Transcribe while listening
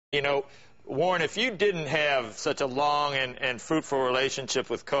You know, Warren, if you didn't have such a long and fruitful relationship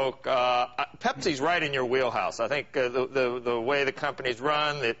with Coke, Pepsi's right in your wheelhouse. I think the way the company's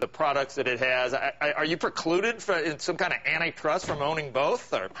run, the products that it has, are you precluded in some kind of antitrust from owning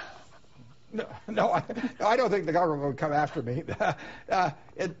both? Or? No, I don't think the government would come after me.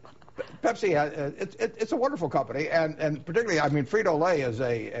 Pepsi, it's a wonderful company, and particularly, I mean, Frito-Lay is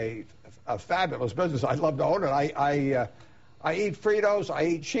a fabulous business. I'd love to own it. I eat Fritos, I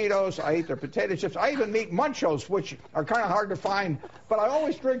eat Cheetos, I eat their potato chips. I even eat Munchos, which are kind of hard to find, but I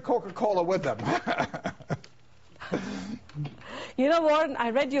always drink Coca Cola with them. You know, Warren,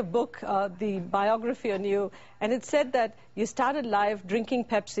 I read your book, the biography on you, and it said that you started life drinking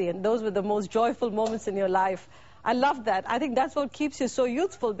Pepsi, and those were the most joyful moments in your life. I love that. I think that's what keeps you so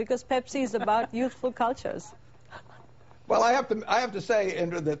youthful, because Pepsi is about youthful cultures. Well, I have to say,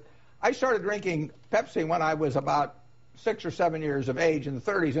 Indra, that I started drinking Pepsi when I was about 6 or 7 years of age in the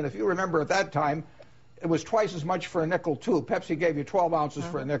 30s, and if you remember at that time, it was twice as much for a nickel too. Pepsi gave you 12 ounces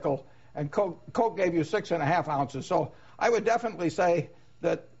for a nickel, and Coke gave you 6.5 ounces. So I would definitely say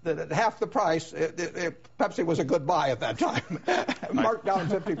that at half the price, Pepsi was a good buy at that time, marked down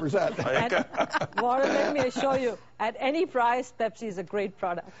 50%. Warren, let me assure you, at any price, Pepsi is a great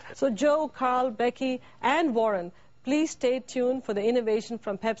product. So Joe, Carl, Becky, and Warren, please stay tuned for the innovation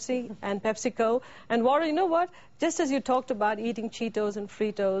from Pepsi and PepsiCo. And Warren, you know what? Just as you talked about eating Cheetos and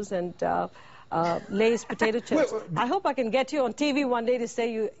Fritos and Lay's potato chips, I hope I can get you on TV one day to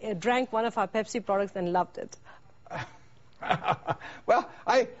say you drank one of our Pepsi products and loved it. Well,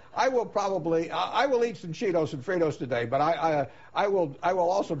 I will probably I will eat some Cheetos and Fritos today, but I will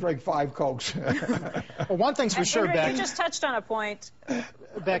also drink 5 Cokes. Well, one thing's for sure, Beck. You just touched on a point.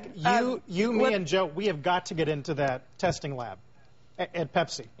 Beck, me, and Joe, we have got to get into that testing lab at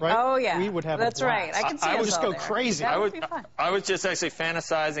Pepsi, right? Oh yeah, we would have. That's right. I can see. I would just go crazy. That would be fun. I was just actually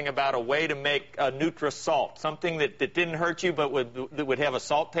fantasizing about a way to make a Nutri-Salt, something that didn't hurt you, but would have a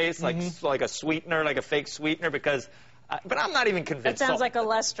salt taste, like a sweetener, like a fake sweetener, because. But I'm not even convinced. That sounds like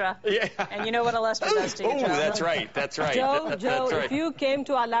Olestra. Yeah. And you know what Olestra does to you, Joe. Oh, that's right. That's right. Joe, that's right. If you came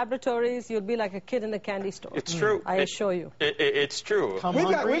to our laboratories, you'd be like a kid in a candy store. It's true. I assure you. It's true.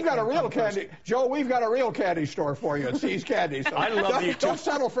 We've got a real candy. Joe, we've got a real candy store for you at See's Candy. So I love you too. Don't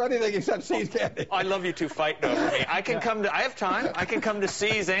settle for anything except See's Candy. I love you two fighting over me. I can come to. I have time. I can come to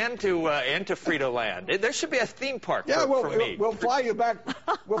See's and to Frito Land. There should be a theme park for me. We'll fly you back.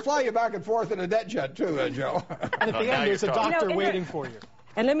 We'll fly you back and forth in a jet jet too, Joe. And at the end, there's a doctor waiting for you.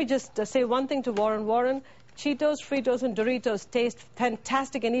 And let me just say one thing to Warren. Warren, Cheetos, Fritos, and Doritos taste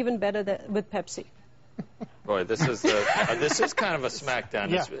fantastic and even better with Pepsi. Boy, this is kind of a smackdown.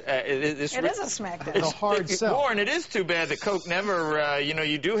 Yeah. It is a smackdown. It's a hard sell. Warren, it is too bad that Coke never,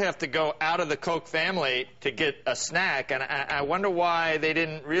 you do have to go out of the Coke family to get a snack, and I wonder why they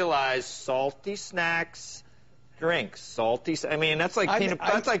didn't realize salty snacks, drinks, salty. I mean, that's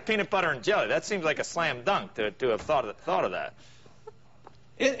like peanut butter and jelly. That seems like a slam dunk to have thought of that.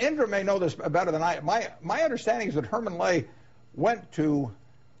 Indra may know this better than I. My understanding is that Herman Lay went to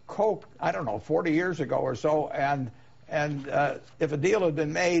Coke, I don't know, 40 years ago or so, and if a deal had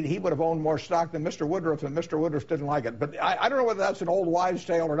been made, he would have owned more stock than Mr. Woodruff, and Mr. Woodruff didn't like it. But I don't know whether that's an old wives'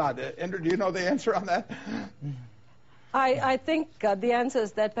 tale or not. Indra, do you know the answer on that? I think the answer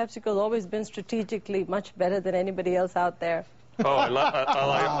is that PepsiCo has always been strategically much better than anybody else out there. Oh, I like it.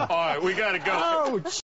 All right, we got to go. Ouch.